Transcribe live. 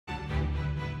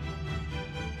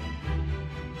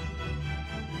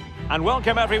and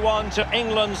welcome everyone to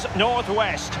England's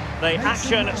Northwest. The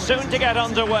action soon to get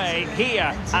underway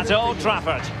here at Old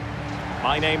Trafford.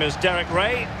 My name is Derek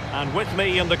Ray, and with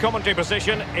me in the commentary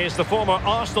position is the former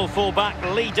Arsenal fullback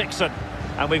Lee Dixon.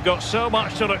 And we've got so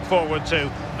much to look forward to.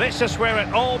 This is where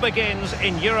it all begins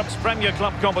in Europe's Premier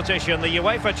Club competition, the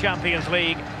UEFA Champions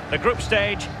League, the group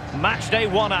stage, match day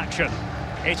 1 action.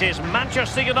 It is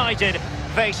Manchester United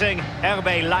facing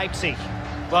RB Leipzig.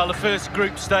 Well, the first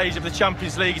group stage of the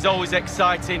Champions League is always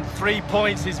exciting. 3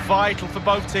 points is vital for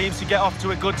both teams to get off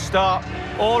to a good start.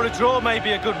 Or a draw may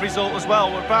be a good result as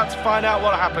well. We're about to find out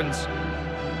what happens.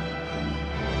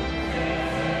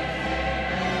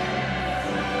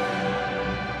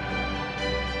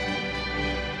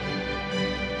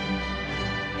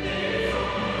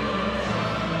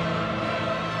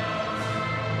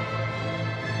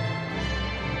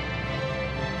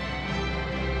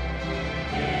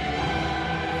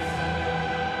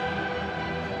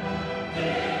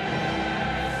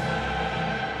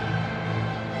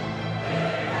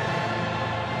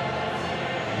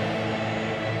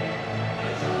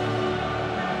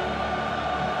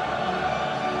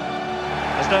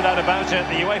 No doubt about it,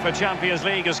 the UEFA Champions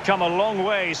League has come a long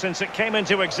way since it came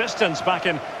into existence back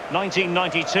in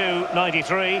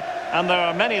 1992-93, and there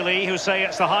are many, Lee, who say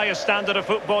it's the highest standard of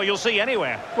football you'll see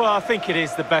anywhere. Well, I think it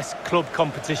is the best club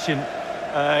competition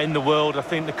in the world. I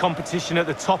think the competition at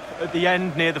the top, at the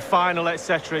end, near the final,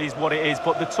 etc. is what it is,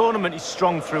 but the tournament is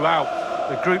strong throughout.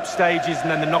 The group stages and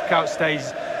then the knockout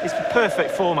stages is the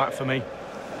perfect format for me.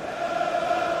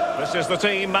 This is the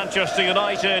team Manchester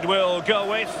United will go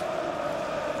with.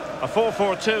 A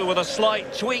 4-4-2 with a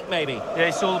slight tweak, maybe. Yeah,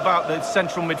 it's all about the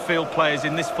central midfield players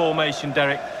in this formation,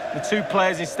 Derek. The two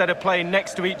players, instead of playing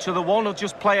next to each other, one will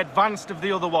just play advanced of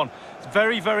the other one. It's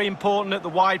very, very important that the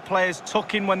wide players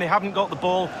tuck in when they haven't got the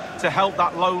ball to help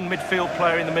that lone midfield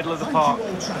player in the middle of the park.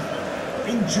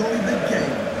 Enjoy the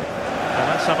game. And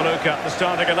let's have a look at the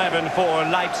starting 11 for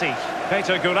Leipzig.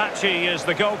 Peter Gulácsi is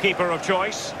the goalkeeper of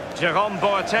choice. Jerome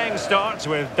Boateng starts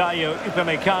with Dayo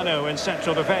Upamecano in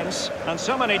central defence. And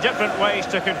so many different ways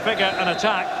to configure an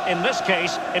attack. In this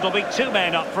case, it'll be 2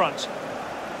 men up front.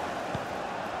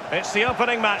 It's the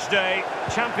opening match day.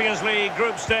 Champions League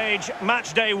group stage,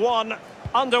 match day 1,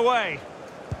 underway.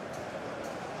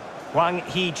 Wang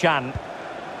Hee-chan.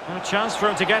 A chance for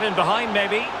him to get in behind,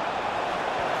 maybe.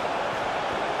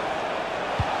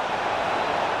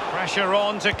 Pressure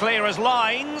on to clear his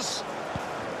lines.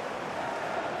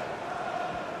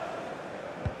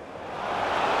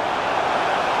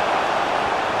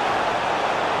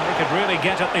 They could really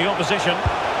get at the opposition.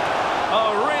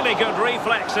 Oh, really good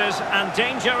reflexes and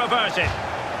danger averted.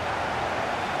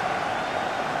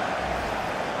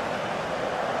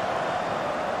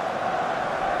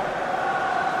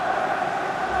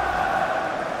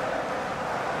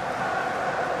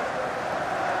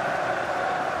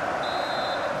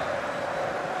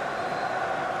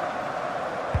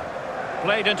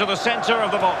 Played into the centre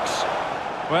of the box.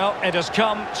 Well, it has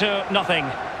come to nothing.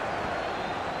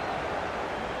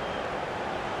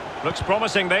 Looks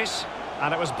promising, this.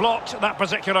 And it was blocked, that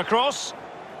particular cross.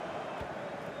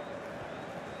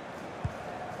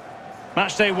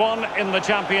 Match day 1 in the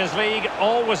Champions League,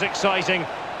 always exciting.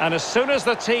 And as soon as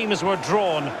the teams were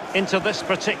drawn into this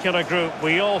particular group,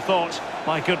 we all thought,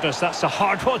 my goodness, that's a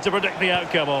hard one to predict the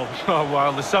outcome of. Oh,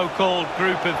 well, the so-called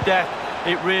group of death.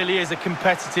 It really is a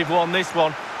competitive one, this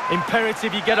one.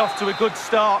 Imperative you get off to a good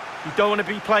start. You don't want to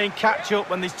be playing catch-up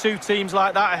when there's 2 teams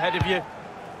like that ahead of you.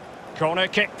 Corner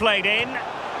kick played in.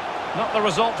 Not the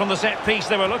result from the set piece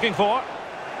they were looking for.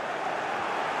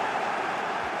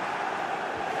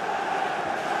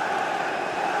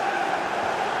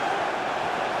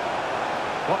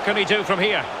 What can he do from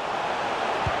here?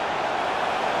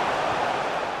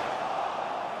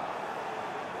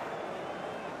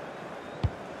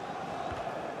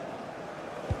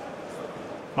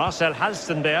 Marcel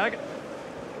Halstenberg.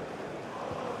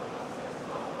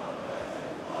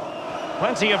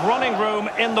 Plenty of running room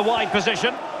in the wide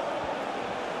position.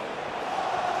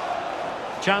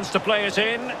 Chance to play it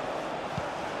in.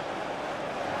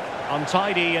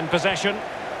 Untidy in possession.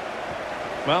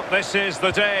 Well, this is the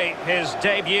day, his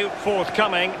debut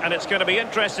forthcoming, and it's going to be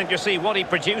interesting to see what he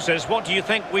produces. What do you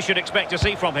think we should expect to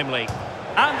see from him, Lee?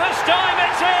 And this time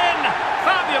it's in!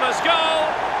 Fabulous goal!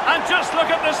 And just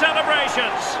look at the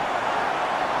celebrations.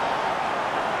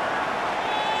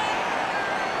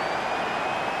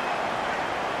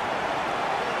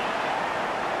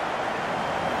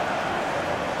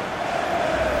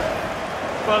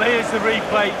 Well, here's the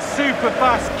replay. Super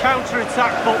fast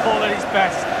counter-attack football at its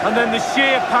best. And then the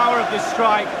sheer power of the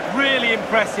strike, really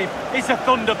impressive. It's a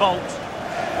thunderbolt.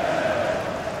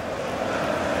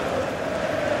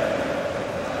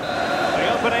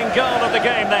 goal of the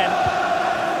game then.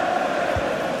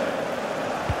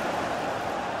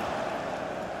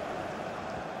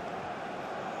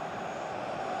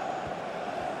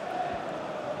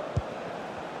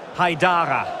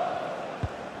 Haidara.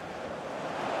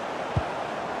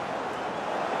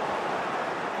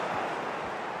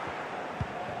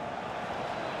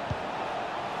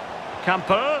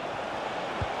 Campbell.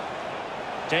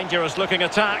 Dangerous looking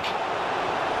attack.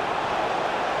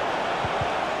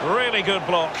 Really good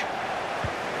block.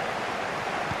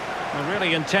 A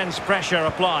really intense pressure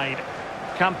applied.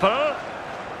 Campbell.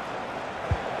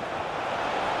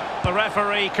 The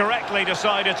referee correctly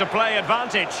decided to play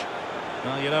advantage.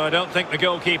 Well, you know, I don't think the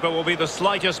goalkeeper will be the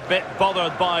slightest bit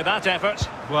bothered by that effort.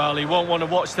 Well, he won't want to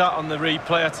watch that on the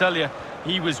replay, I tell you.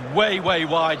 He was way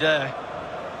wide there.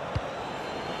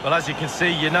 Well, as you can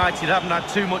see, United haven't had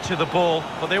too much of the ball,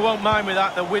 but they won't mind with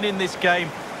that. They're winning this game.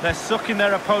 They're sucking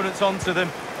their opponents onto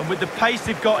them, and with the pace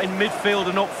they've got in midfield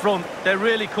and up front, they're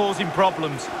really causing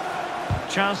problems.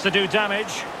 Chance to do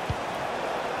damage.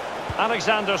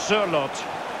 Alexander Sørloth.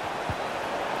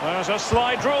 There's a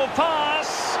slide rule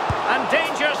pass, and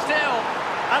danger still.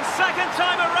 And second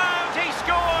time around, he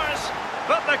scores.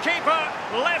 But the keeper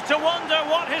left to wonder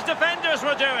what his defenders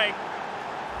were doing.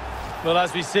 Well,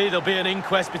 as we see, there'll be an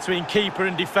inquest between keeper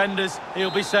and defenders.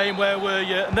 He'll be saying, where were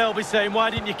you? And they'll be saying, why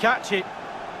didn't you catch it?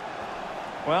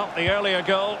 Well, the earlier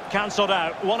goal cancelled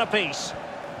out. One apiece.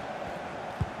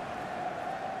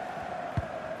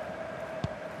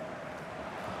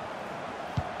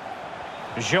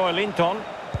 Joelinton.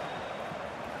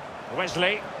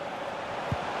 Wesley.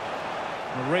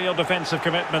 A real defensive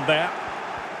commitment there.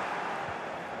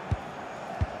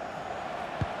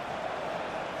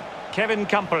 Kevin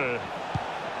Campbell.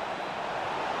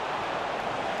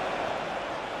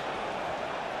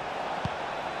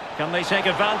 Can they take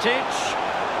advantage?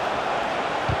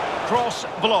 Cross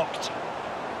blocked.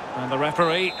 And the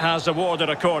referee has awarded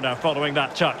a corner following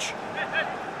that touch.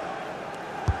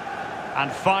 And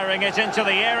firing it into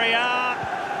the area.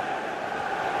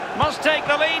 Must take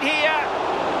the lead here.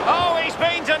 Oh, he's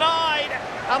been denied.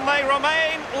 And they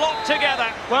remain locked together.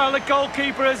 Well, the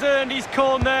goalkeeper has earned his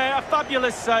corner there. A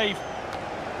fabulous save.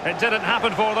 It didn't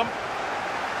happen for them.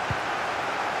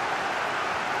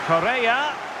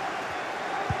 Correa.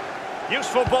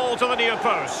 Useful ball to the near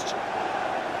post.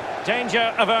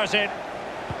 Danger averted.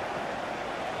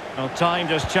 Well, timed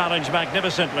his challenge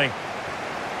magnificently.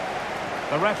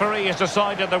 The referee has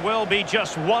decided there will be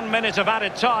just 1 minute of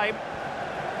added time.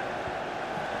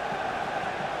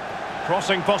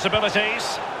 Crossing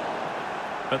possibilities.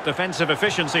 But defensive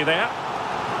efficiency there.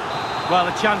 Well,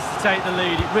 a chance to take the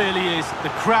lead, it really is. The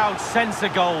crowd sense a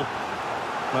goal.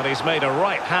 Well, he's made a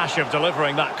right hash of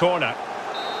delivering that corner.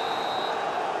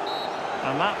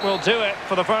 And that will do it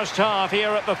for the first half here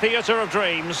at the Theatre of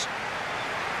Dreams.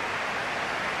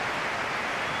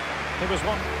 It was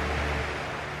one.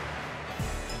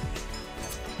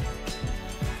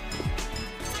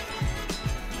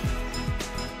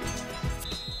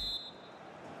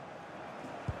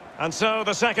 And so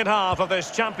the second half of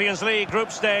this Champions League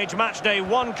group stage matchday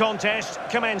 1 contest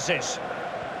commences.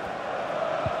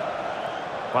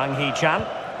 Wang Hee-chan.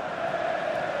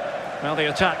 Well, the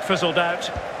attack fizzled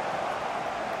out.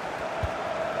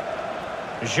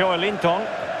 Joelinton.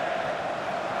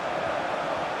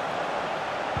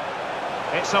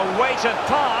 It's a weighted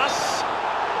pass.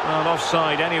 Well,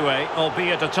 offside anyway,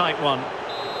 albeit a tight one.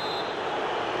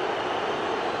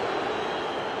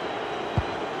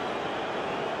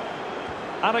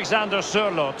 Alexander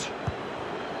Sørloth.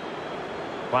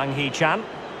 Wang Hee-chan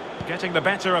getting the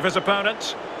better of his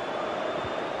opponent.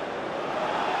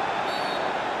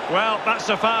 Well, that's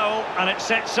a foul, and it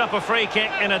sets up a free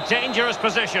kick in a dangerous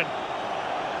position.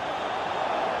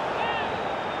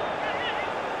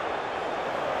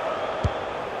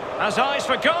 Has eyes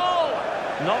for goal.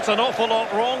 Not an awful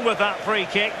lot wrong with that free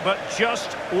kick, but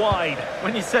just wide.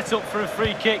 When you set up for a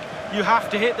free kick, you have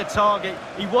to hit the target.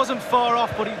 He wasn't far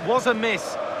off, but it was a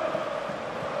miss.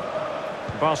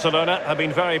 Barcelona have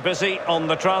been very busy on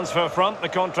the transfer front. The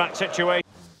contract situation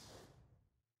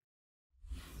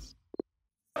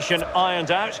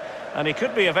ironed out, and he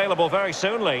could be available very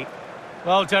soonly.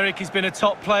 Well, Derek, he's been a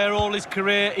top player all his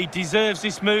career. He deserves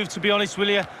this move, to be honest with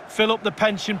you. Fill up the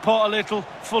pension pot a little,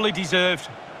 fully deserved.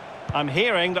 I'm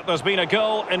hearing that there's been a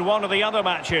goal in one of the other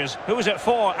matches. Who is it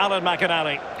for, Alan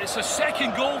McInally? It's a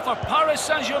second goal for Paris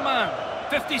Saint-Germain.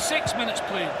 56 minutes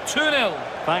played, 2-0.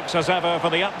 Thanks as ever for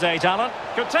the update, Alan.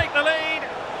 Could take the lead.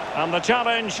 And the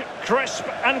challenge, crisp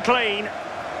and clean.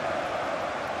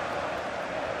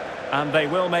 And they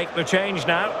will make the change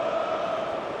now.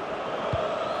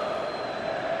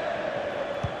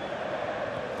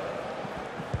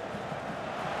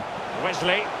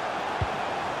 nicely.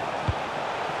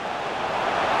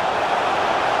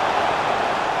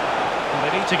 And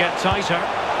they need to get tighter.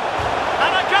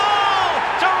 And a goal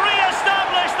to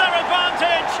re-establish their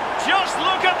advantage. Just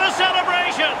look at the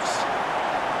celebrations.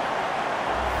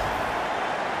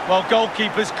 Well,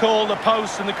 goalkeepers call the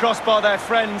post and the crossbar their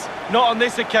friends. Not on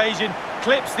this occasion.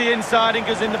 Clips the inside and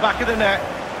goes in the back of the net.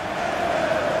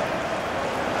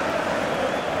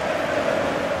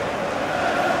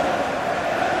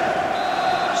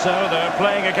 So they're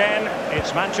playing again.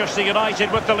 It's Manchester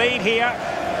United with the lead here.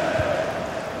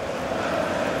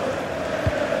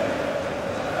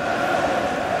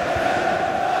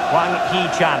 Wang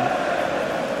Hee-chan.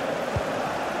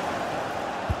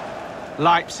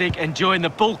 Leipzig enjoying the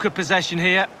bulk of possession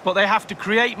here, but they have to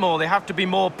create more, they have to be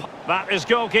more... That is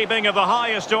goalkeeping of the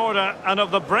highest order and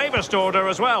of the bravest order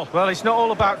as well. Well, it's not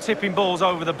all about tipping balls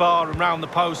over the bar and round the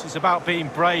post, it's about being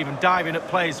brave and diving at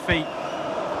players' feet.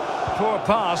 Poor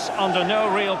pass under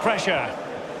no real pressure.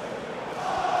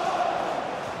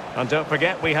 And don't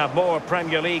forget, we have more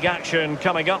Premier League action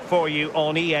coming up for you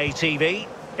on EA TV.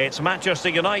 It's Manchester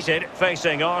United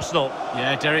facing Arsenal.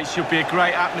 Yeah, Derek, should be a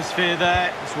great atmosphere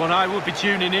there. It's one I would be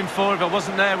tuning in for if I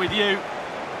wasn't there with you.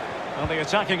 Well, the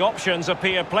attacking options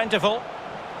appear plentiful.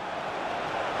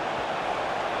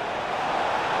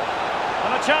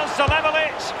 And a chance to level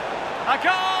it. A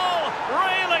goal!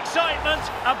 Real excitement.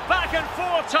 A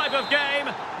back-and-forth type of game.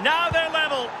 Now they're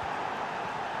level.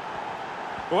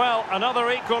 Well,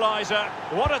 another equaliser.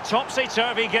 What a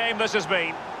topsy-turvy game this has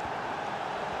been.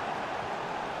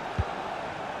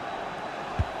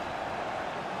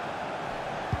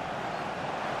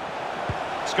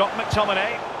 Scott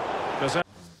McTominay.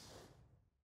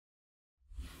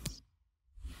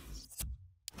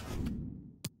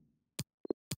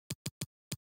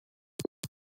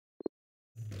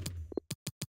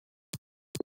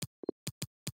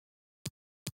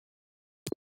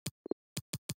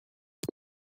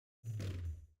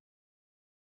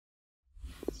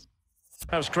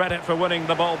 Has credit for winning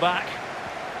the ball back.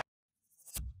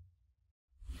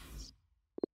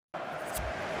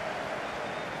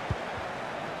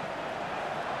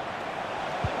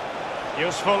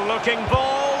 Useful looking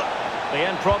ball. The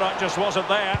end product just wasn't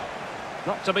there.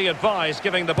 Not to be advised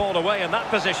giving the ball away in that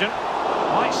position.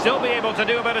 Might still be able to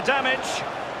do a bit of damage.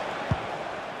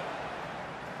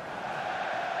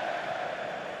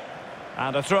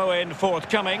 And a throw-in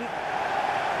forthcoming.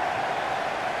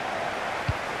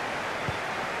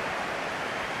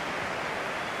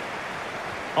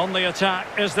 On the attack,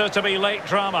 is there to be late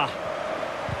drama?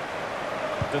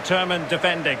 Determined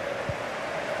defending.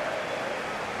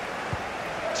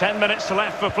 10 minutes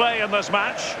left for play in this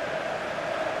match.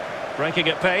 Breaking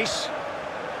at pace.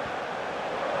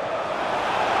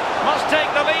 Must take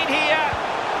the lead here.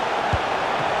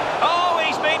 Oh,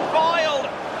 he's been foiled.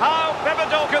 How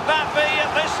pivotal could that be at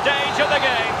this stage of the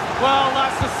game? Well,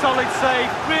 that's a solid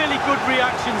save. Really good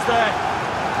reactions there.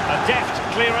 A deft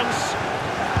clearance.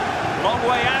 Long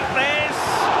way out this.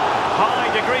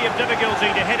 High degree of difficulty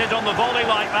to hit it on the volley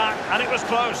like that, and it was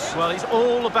close. Well, it's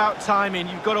all about timing.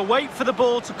 You've got to wait for the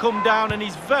ball to come down, and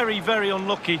he's very, very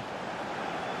unlucky.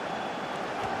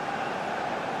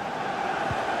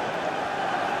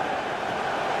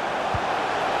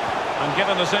 And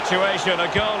given the situation, a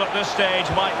goal at this stage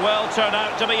might well turn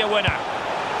out to be a winner.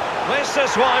 This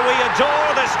is why we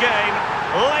adore this game.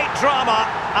 Late drama,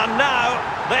 and now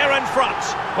they're in front.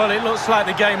 Well, it looks like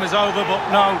the game is over, but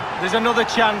no, there's another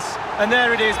chance. And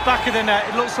there it is, back of the net.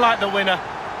 It looks like the winner.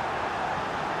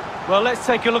 Well, let's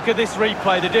take a look at this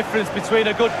replay. The difference between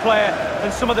a good player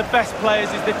and some of the best players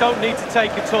is they don't need to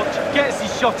take a touch. Gets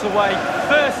his shot away,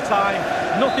 first time.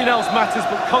 Nothing else matters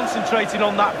but concentrating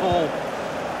on that ball.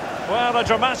 Well, a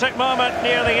dramatic moment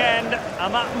near the end,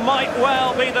 and that might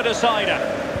well be the decider.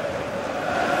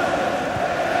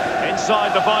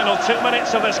 Inside the final 2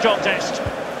 minutes of this contest.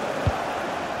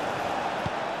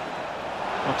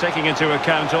 Well, taking into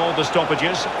account all the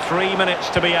stoppages, 3 minutes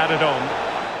to be added on.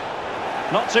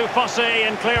 Not too fussy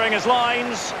in clearing his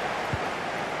lines.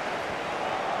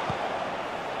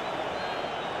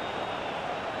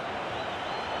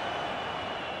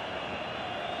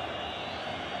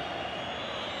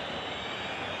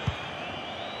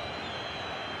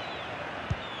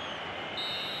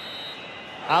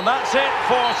 And that's it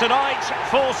for tonight.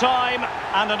 Full time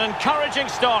and an encouraging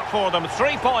start for them.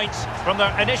 3 points from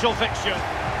their initial fixture.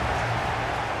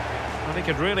 Well, they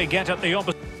could really get at the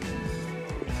opposite.